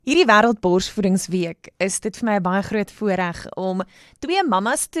Hierdie Wêreldborsvoedingsweek is dit vir my 'n baie groot voorreg om twee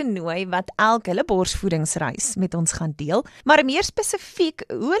mammas te nooi wat elk hulle borsvoedingsreis met ons gaan deel, maar meer spesifiek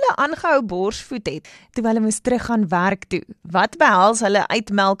hoe hulle aangehou borsvoed het toe hulle moes teruggaan werk toe. Wat behels hulle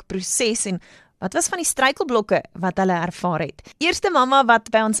uitmelkproses en wat was van die struikelblokke wat hulle ervaar het? Eerste mamma wat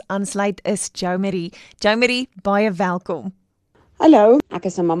by ons aansluit is Jomari. Jomari, baie welkom. Hallo, ek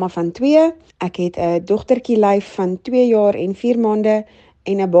is 'n mamma van 2. Ek het 'n dogtertjie lyf van 2 jaar en 4 maande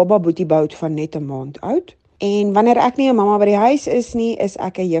en 'n baba boetiebout van net 'n maand oud. En wanneer ek nie 'n mamma by die huis is nie, is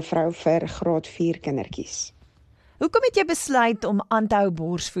ek 'n juffrou vir graad 4 kindertjies. Hoekom het jy besluit om aan te hou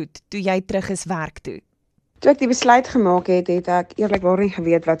borsvoed toe jy terug is werk toe? Toe ek die besluit gemaak het, het ek eerlikwaar nie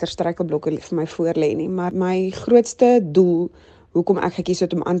geweet watter struikelblokke vir my voorlê nie, maar my grootste doel hoekom ek gekies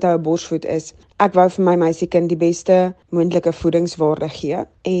het om aan te hou borsvoed is, ek wou vir my meisiekind die beste moontlike voedingswaarde gee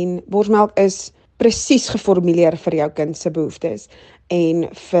en borsmelk is presies geformuleer vir jou kind se behoeftes en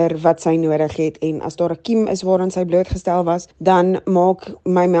vir wat sy nodig het, en as daar 'n kiem is waaraan sy blootgestel was, dan maak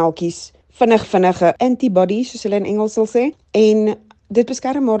my melkies vinnige antibodies, soos hulle in Engels sal sê, en dit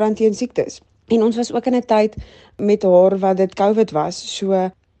beskerm haar dan teen siektes. En ons was ook in 'n tyd met haar wat dit COVID was,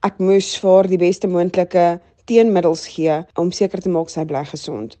 so ek moes vir haar die beste moontlike teenmiddels gee om seker te maak sy bly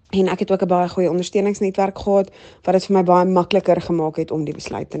gesond. En ek het ook 'n baie goeie ondersteuningsnetwerk gehad wat dit vir my baie makliker gemaak het om die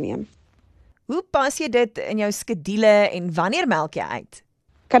besluit te neem. Hoe pas jy dit in jou skedule en wanneer melk jy uit?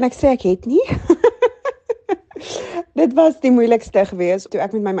 Kan ek sê ek het nie? Dit was die moeilikste gewees. Toe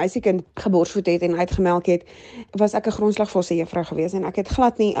ek met my meisiekind geborsvoed het en uitgemelk het, was ek 'n grondslagfase juffrou gewees en ek het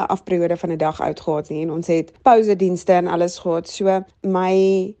glad nie 'n afperiode van 'n dag uitgehad nie en ons het pausedienste en alles gehad. So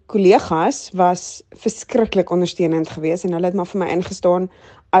my kollegas was verskriklik ondersteunend gewees en hulle het maar vir my ingestaan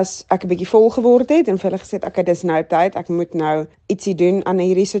as ek 'n bietjie vol geword het en vir hulle gesê ek dis nou tyd, ek moet nou ietsie doen aan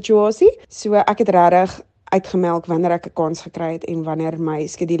hierdie situasie. So ek het regtig uitgemelk wanneer ek 'n kans gekry het en wanneer my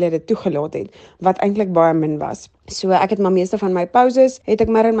skedule dit toegelaat het, wat eintlik baie min was. So ek het maar meeste van my pauses, het ek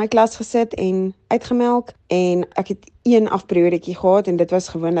maar in my klas gesit en uitgemelk en ek het een afperiodetjie gehad en dit was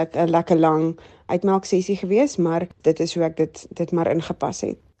gewoonlik 'n lekker lang uitmelksessie gewees, maar dit is hoe ek dit maar ingepas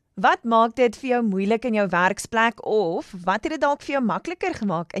het. Wat maak dit vir jou moeilik in jou werksplek of wat het dit dalk vir jou makliker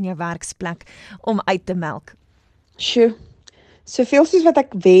gemaak in jou werksplek om uit te melk? Sjoe. Soveel soos wat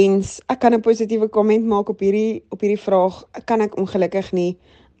ek wens, ek kan 'n positiewe komment maak op hierdie vraag, kan ek ongelukkig nie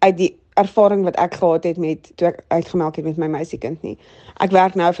uit die ervaring wat ek gehad het met toe ek uitgemelk het met my meisiekind nie. Ek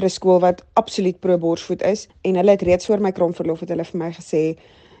werk nou vir 'n skool wat absoluut pro borsvoed is en hulle het reeds voor my kromverlof het hulle vir my gesê,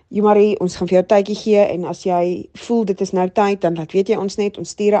 Jomari, ons gaan vir jou tydjie gee en as jy voel dit is nou tyd, dan laat weet jy ons net, ons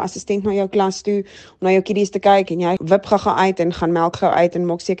stuur 'n assistent na jou klas toe om na jou kiddies te kyk en jy wip gou uit en gaan melk gou uit en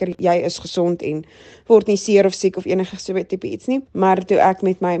maak seker jy is gesond en word nie seer of siek of enige so tipe iets nie. Maar toe ek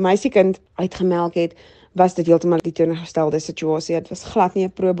met my meisiekind uitgemelk het, was dit heeltemal die teenoorgestelde situasie. Dit was glad nie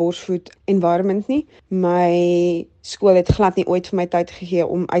 'n pro-borsvoed environment nie. My skool het glad nie ooit vir my tyd gegee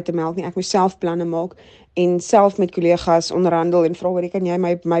om uit te melk nie. Ek moes self planne maak en self met kollegas onderhandel en vra hoe kan jy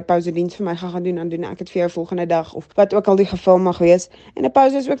my pausediens vir my gaan doen, dan doen ek dit vir jou volgende dag of wat ook al die geval mag wees. En 'n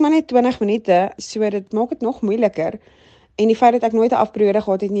pause is ook maar net 20 minute, so dit maak dit nog moeiliker. En die feit dat ek nooit 'n afperiode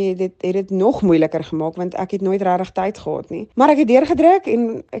gehad het nie, het dit nog moeiliker gemaak want ek het nooit regtig tyd gehad nie. Maar ek het deurgedruk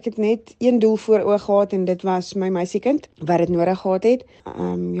en ek het net een doel voor oog gehad en dit was my meisiekind wat dit nodig gehad het.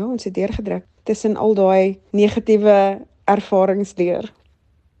 Ja, ons het deurgedruk tussen al daai negatiewe ervarings deur.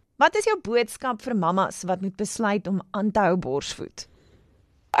 Wat is jou boodskap vir mammas wat moet besluit om aan te hou borsvoed?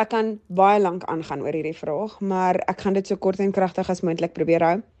 Ek kan baie lank aangaan oor hierdie vraag, maar ek gaan dit so kort en kragtig as moontlik probeer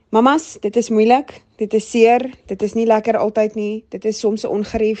hou. Mamas, dit is moeilik, dit is seer, dit is nie lekker altyd nie, dit is soms 'n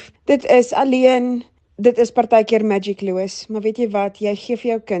ongerief, dit is alleen, dit is partykeer magicloos, maar weet jy wat, jy gee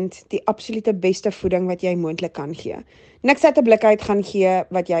vir jou kind die absolute beste voeding wat jy moontlik kan gee. Niks uit 'n blik uit gaan gee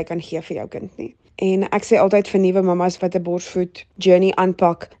wat jy kan gee vir jou kind nie. En ek sê altyd vir nuwe mamas wat 'n borsvoed journey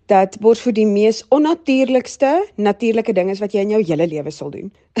aanpak, dat borsvoed die mees onnatuurlikste, natuurlike ding is wat jy in jou hele lewe sal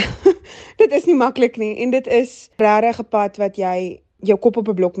doen. Dit is nie maklik nie en dit is regtig 'n pad wat jy jou kop op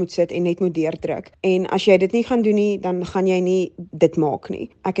 'n blok moet sit en net moet deurdruk. En as jy dit nie gaan doen nie, dan gaan jy nie dit maak nie.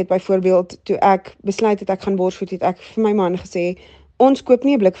 Ek het byvoorbeeld, toe ek besluit het ek gaan borsvoed, het ek vir my man gesê, ons koop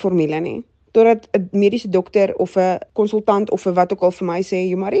nie 'n blik formule nie. Totdat 'n mediese dokter of 'n konsultant of 'n wat ook al vir my sê,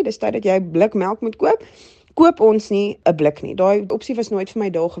 Jomari, dis tyd dat jy 'n blik melk moet koop ons nie 'n blik nie. Daai opsie was nooit vir my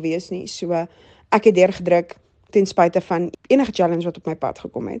daar gewees nie. So ek het deurgedruk ten spyte van enige challenge wat op my pad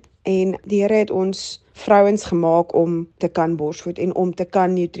gekom het. En die Here het ons vrouens gemaak om te kan borsvoed en om te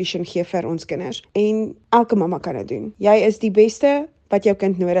kan nutrition gee vir ons kinders. En elke mamma kan dit doen. Jy is die beste wat jou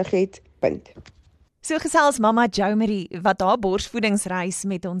kind nodig het, punt. So gesels mamma Jomari wat haar borsvoedingsreis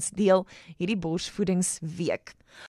met ons deel hierdie borsvoedingsweek.